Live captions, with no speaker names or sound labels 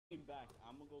back.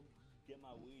 I'm gonna go get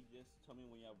my weed. Just tell me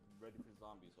when you're ready for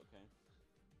zombies, okay?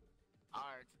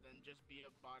 Alright, then just be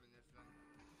a bot in this then.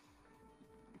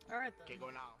 Alright then. Okay, go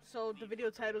now. So the video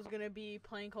title is gonna be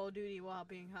playing Call of Duty while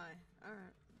being high.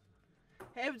 Alright.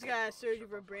 Hey what's guys, Sergio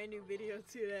for a brand new video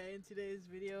today. In today's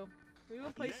video, we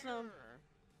will play some.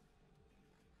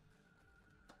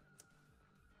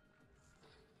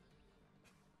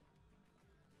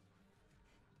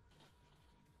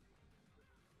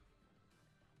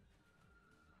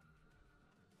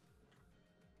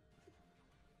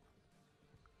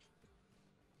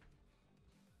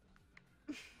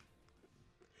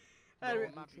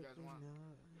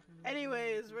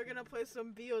 Anyways, we're gonna play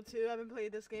some BO2. I haven't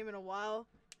played this game in a while,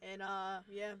 and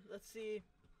yeah, let's see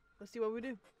what we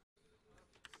do.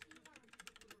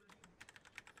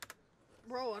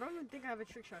 Bro, I don't even think I have a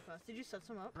trick shot class. Did you set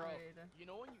some up? Bro, you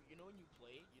know when you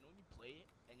play it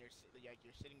and you're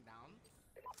sitting down,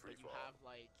 but you have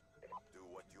like do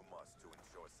what you must to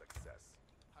ensure success.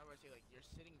 How do I say, like you're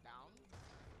sitting down,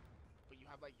 but you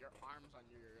have like your arms on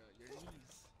your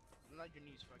knees, not your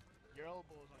knees, fuck, your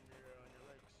elbows on your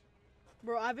legs.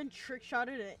 Bro, I've been trick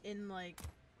shotted in like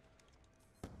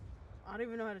I don't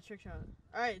even know how to trick shot.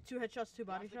 All right, 2 headshots, 2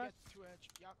 body shots.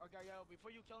 Yeah, okay, yeah.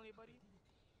 Before you kill anybody.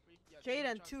 Yeah,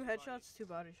 Jaden, 2 headshots, 2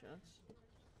 body shots.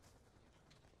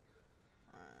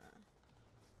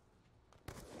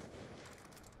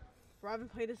 Bro, I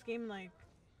haven't played this game like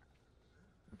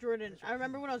Jordan. I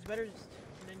remember when I was better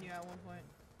than you at one point.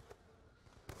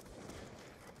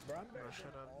 Bro, I'm better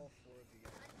than all 4 of you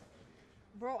guys.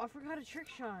 Bro, I forgot a trick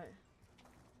shot.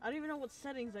 I don't even know what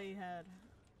settings that you had.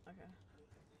 Okay.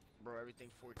 Bro,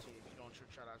 everything 14. If you don't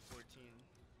trick shot at 14.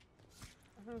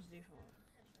 I thought it was default.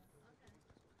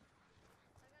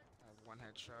 I have 1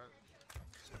 headshot.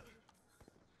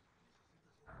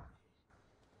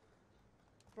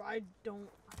 Bro, I don't.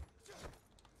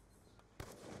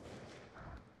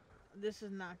 This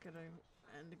is not gonna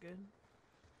end good.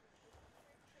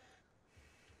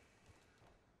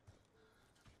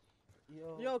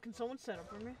 Yo, can someone set up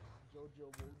for me? Jojo,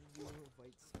 what would you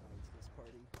invite Spy to this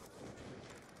party?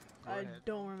 I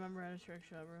don't remember how to trick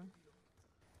shot, bro.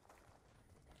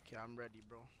 Okay, I'm ready,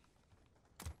 bro.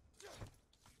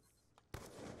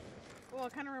 Well, I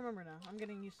kind of remember now. I'm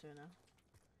getting used to it now.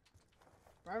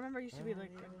 Bro, I remember I used to be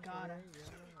like a god.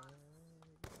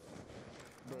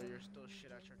 Bro, you're still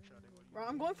shit at trick shotting. Bro,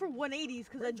 I'm going for 180s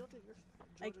because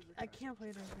I can't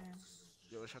play this game.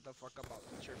 Yo, shut the fuck up. I'll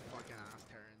beat your fucking ass,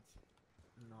 Terrence.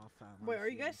 No, fam. Wait, are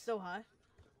you guys so high?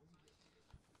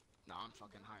 No, I'm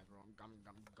fucking high, bro. I'm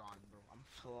gone, bro. I'm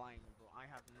flying, bro. I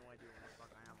have no idea where the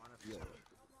fuck I am, honestly.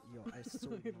 Yo, I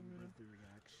still remember the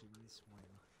reactions when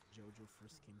Jojo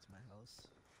first came to my house.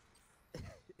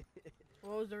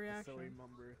 What was the reaction? I still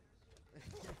remember.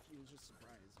 He was just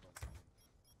surprised about something.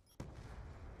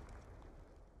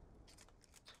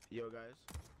 Yo, guys.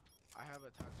 I have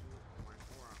a tattoo on my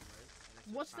forearm, right?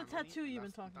 What's the tattoo you've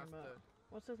been talking about?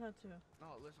 What's the tattoo?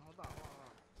 No, listen, hold on.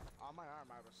 On my arm,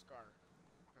 I have a scar.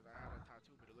 Because I had a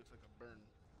tattoo, but it looks like a burn.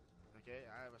 Okay?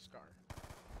 I have a scar.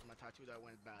 It's my tattoo that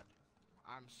went bad.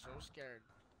 I'm so scared.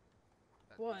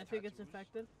 What, if it gets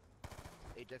infected?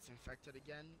 It gets infected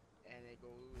again, and it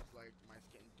goes like my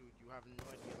skin. Dude, you have no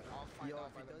idea. Like, I'll find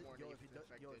out by the morning if it's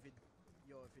infected. If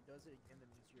it does it again,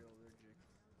 then means you're allergic.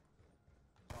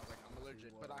 So I was like, I'm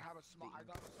allergic, but I got a small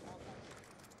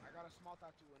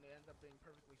tattoo, and it ended up being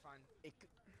perfectly fine.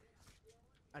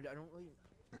 I don't really.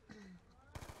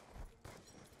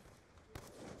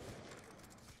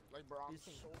 Like, bro, I'm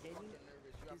so fucking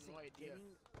nervous. You have no idea.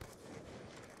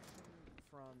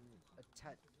 From a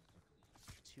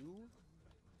tattoo,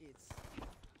 it's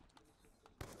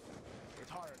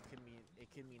hard. It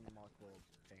can mean multiple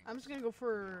things. I'm just gonna go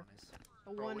for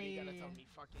a 180. Bro, what are you gonna tell me?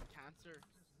 Fucking cancer?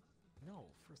 No,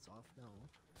 first off, no.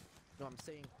 No, I'm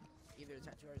saying either the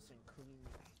tattoo artist didn't clean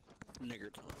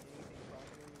Nigger time. anything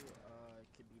properly. It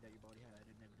could be that your body had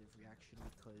a negative reaction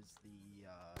because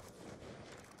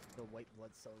the white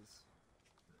blood cells.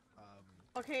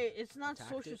 Okay, it's not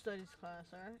social it. studies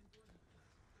class, alright?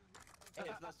 Hey,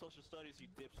 it's not social studies, you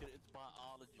dipshit. It's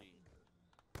biology.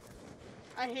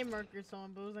 I hate Mercury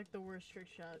Song, but it was like the worst trick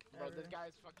shot Bro, ever. this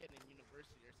guy's fucking in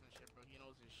university or some shit, bro. He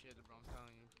knows his shit, bro. I'm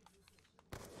telling you.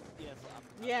 Yes,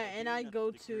 yeah, and I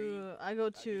go to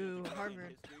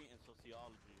Harvard. History and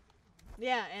sociology.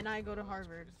 Yeah, and I go to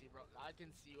Harvard. See, bro, I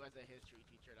can see you as a history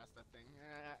teacher. That's the thing.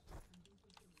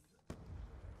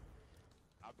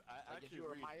 I like if you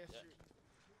were my history,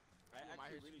 I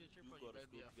actually really do go to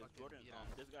school because Jordan,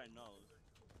 this guy knows.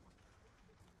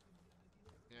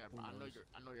 Yeah, but I know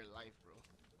your life, bro.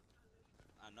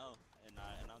 I know, and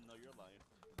I know your life.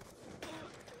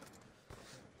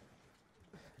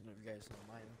 I know you guys know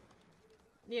mine.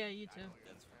 Yeah, you too.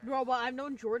 That's Bro, but I've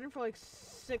known Jordan for like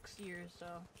 6 years, so.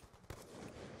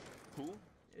 who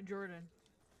Jordan.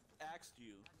 asked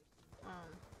you?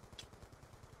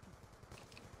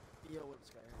 Yo, what's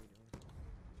Sky? How you doing?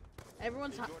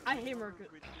 Everyone's. Hey, Jordan, I pick a hate number Marcus.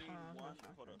 between one.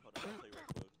 That's Hold on. I'll tell you real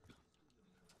quick.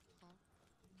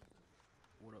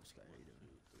 What up, Sky? How you doing?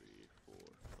 2, 3, 4,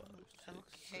 5, 6,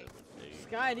 Okay. 7, 8.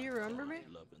 Sky, do you remember me?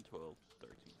 11, 12,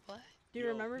 13. What? Do you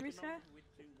Yo, remember pick me, a Sky? number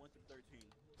between 1 to 13.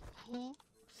 Who?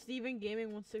 Steven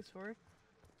Gaming 164.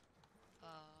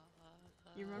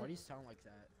 You remember? Why do you sound like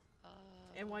that?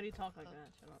 And why do you talk like that?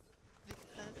 Shut up.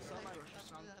 Because It sound like I'm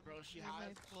some that bro. She hear my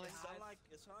has. voice. It sound like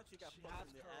you got She fucked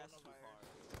has in the ass too hard.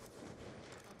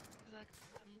 Like,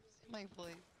 my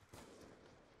voice.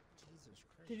 Jesus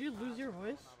Christ. Did you lose your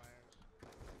voice?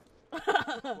 Of course it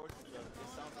does. It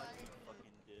sounds like you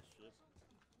fucking dish shit.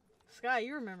 Sky,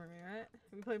 you remember me, right?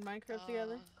 We played Minecraft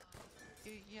together.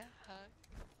 Yeah.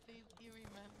 You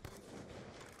remember.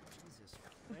 Jesus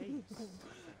Christ.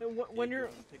 And when Hey, you're.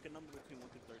 Jordan, pick a number between 1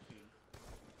 to 13.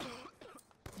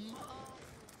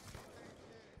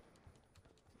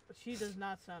 She does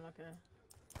not sound okay.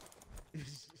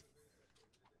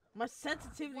 My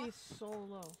sensitivity is so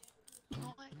low.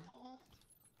 No, I don't.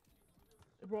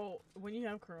 Bro, when you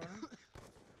have corona.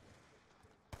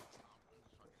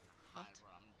 What? I'm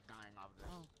dying of this.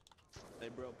 Oh. Hey,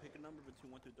 bro, pick a number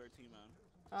between 1 to 13, man.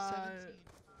 17.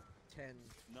 10.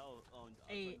 No, I'm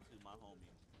 8. talking to my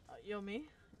homie. Yo, me?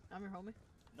 I'm your homie.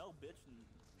 No, bitch,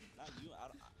 not you. I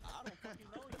don't fucking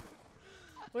know you.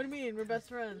 What do you mean? We're best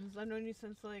friends. I've known you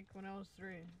since like when I was 3.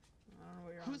 I don't know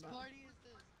what you're Whose on about. party is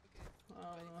this? Okay. I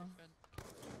don't know. Friend.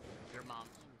 Your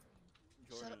mom's.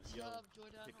 Jordan, Shut yo, up,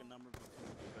 Jordan. pick a number between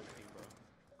 1 to 13, bro.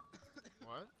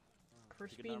 What? Pick a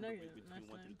Crispy number nugget. between Nice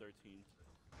 1 name. through 13.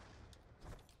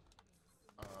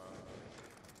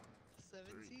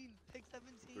 17. Pick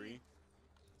 17. 3.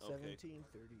 Okay. 17,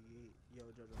 38. Yo,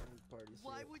 Jojo, whose party is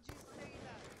Why it? would you say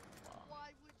that?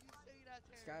 Why would you say that,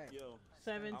 Terry? Sky. Yo,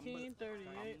 17, I'm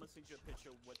 38. gonna send you a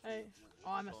picture of what Hey. you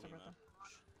Oh, I messed told up me, right man. there.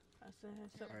 I said, hey,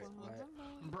 sup, Alright, blah, bye. blah,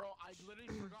 blah. Bro, I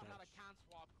literally forgot how to can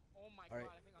swap. Oh my Alright,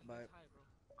 god, I think I'm bye. this high, bro.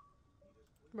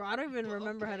 Bro, I don't even Well,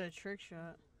 remember how okay. to trick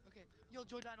shot. Okay. Yo,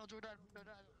 Jordan. What's up? Did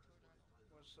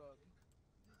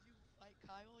you fight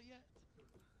Kyle yet?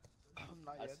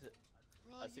 Not I yet. said,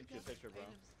 Bro, I sent you a gotta picture, bro.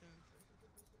 fight him soon.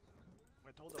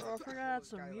 I told Bro, I forgot I had this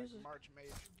some guy, like, music. March, May.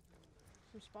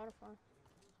 From Spotify.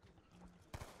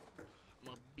 I'm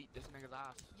gonna beat this nigga's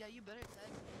ass. Yeah, you better tag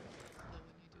me though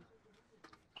when you do.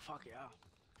 Fuck yeah.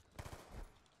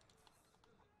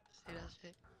 Say that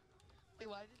shit. Wait,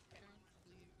 why did Terrence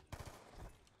leave?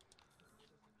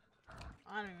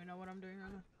 I don't even know what I'm doing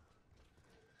right now.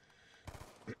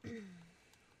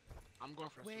 I'm going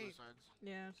for Wait. suicides.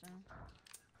 Yeah, so.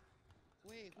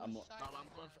 Wait, I'm- who's shy? No, I'm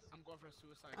going for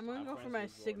suicide. I'm gonna My go for friends my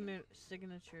with Jordan.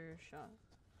 signature shot.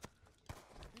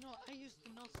 You know, I used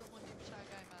to know someone named Shy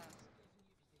Guy Mask.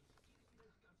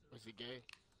 Was he gay?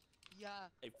 Yeah.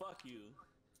 hey, fuck you.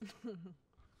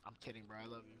 I'm kidding, bro. I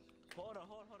love you. Hold on,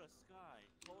 Sky.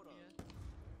 Hold on. Yeah.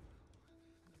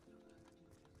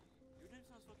 Your name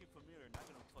sounds fucking familiar. Not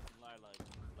gonna fucking lie, like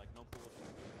no bullshit.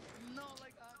 No,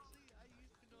 like actually, I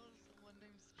used to know someone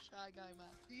named Shy Guy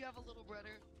Mask. Do you have a little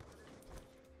brother?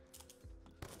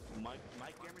 My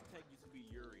gamer tag used to be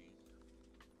Yuri.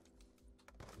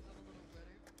 You have a little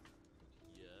brother?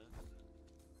 Yeah.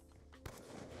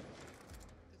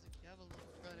 Because if you have a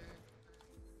little brother,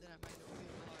 then I might know who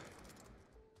you are.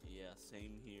 Yeah,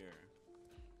 same here.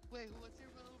 Wait, what's your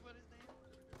little brother's name?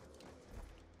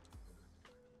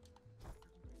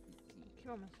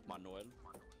 Kill myself. Manuel.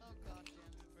 Oh god damn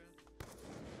it, bro.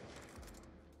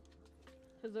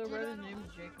 His little brother's Jordan, name is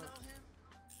how do you Jacob. know him?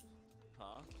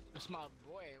 Huh? That's my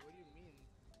boy. What do you mean?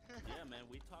 Yeah, man.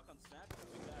 We talk on Snapchat. I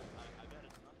got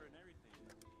his number and everything.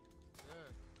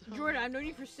 Yeah. Jordan, I've known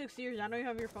you for 6 years. I know you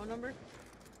have your phone number.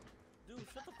 Dude,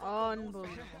 shut the fuck up.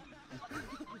 Unbelievable.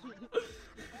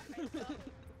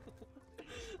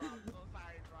 I'm so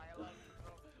sorry, bro. I love you,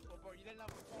 bro. Oh, bro, you didn't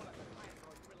have a phone at the time,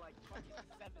 bro. You were like fucking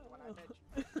 7 when I met you.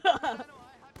 I know,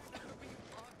 I have your number, but you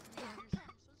blocked me. You're such a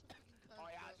fucking cunt,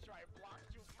 Oh, yeah, bro. that's right. I blocked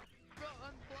you. Bro,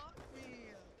 unblock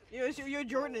me. You're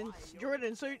Jordan. Why?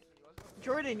 Jordan, so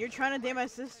Jordan, you're trying to date my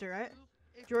sister, right?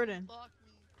 If Jordan. You block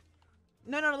me.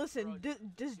 No, listen. Bro,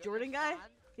 This you Jordan guy,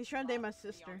 understand? he's trying to date my Block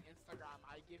me sister. on Instagram.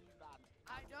 I give you that.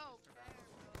 I don't care,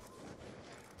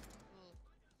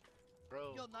 Bro,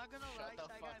 bro. Yo, not gonna lie, shut the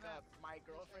Shy fuck Guy up. Mask. My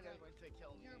girlfriend is going to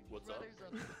kill me. Your What's up? brother's a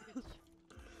bitch.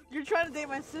 You're trying to date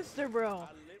my sister, bro. I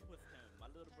live with him. My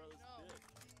little brother's No, bitch.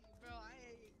 bro, I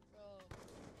hate, bro.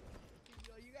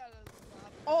 Yo, you gotta stop.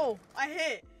 Oh, I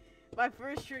hit. My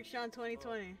first trick shot in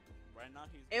 2020. Right now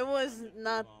he's. It was going to,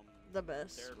 not the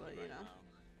best, therapy but you right know. now.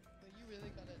 But you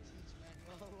really gotta teach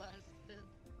manual last spin.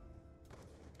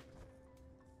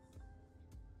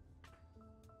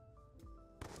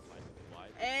 Like, why?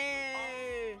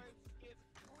 Hey, It's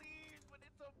clean, but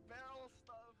it's a barrel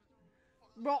stuff.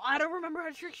 bro, I don't remember how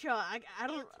to trick shot. I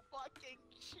don't. It's fucking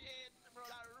shit, bro.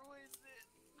 That ruins it.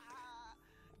 Ah.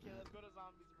 Okay, let's go to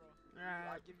zombies, bro. Alright.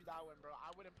 I'll give you that one, bro.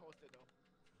 I wouldn't post it though.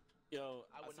 Yo,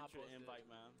 I I would not sent you post an it. invite,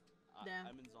 man. Damn.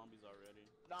 I'm in zombies already.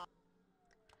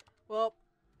 Well,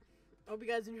 hope you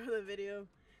guys enjoyed the video.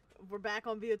 We're back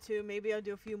on BO2. Maybe I'll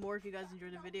do a few more if you guys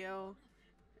enjoyed the video.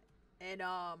 And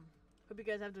hope you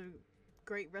guys have a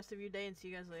great rest of your day and see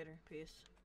you guys later. Peace.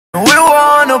 We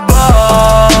wanna ball.